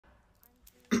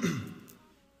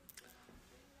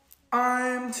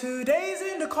I'm 2 days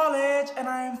into college and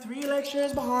I'm 3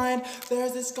 lectures behind.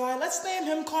 There's this guy, let's name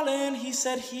him Colin. He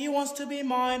said he wants to be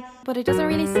mine. But it doesn't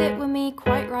really sit with me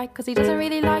quite right, cause he doesn't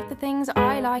really like the things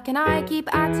I like. And I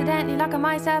keep accidentally locking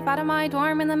myself out of my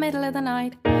dorm in the middle of the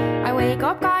night. I wake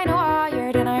up kinda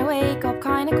wired and I wake up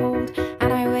kinda cold.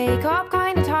 And I wake up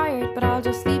kinda tired, but I'll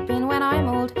just sleep in when I'm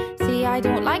old. See, I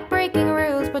don't like breaking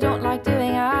rules, but don't like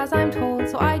doing as I'm told.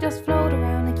 So I just float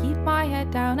around and keep my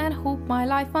head down and hope my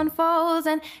life unfolds.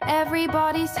 And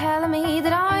everybody's telling me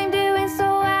that I'm doing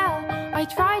so well. I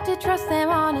try to trust them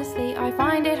honestly, I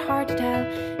find it hard to tell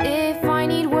if I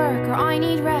need work or I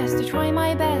need rest. I try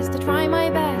my best, I try my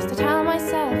best. I tell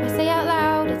myself, I say out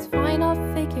loud, it's fine, I'll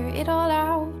figure it all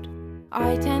out.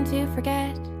 I tend to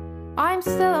forget I'm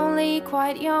still only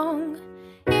quite young.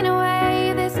 In a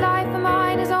way, this life of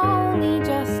mine has only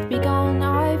just begun.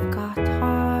 I've got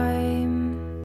time.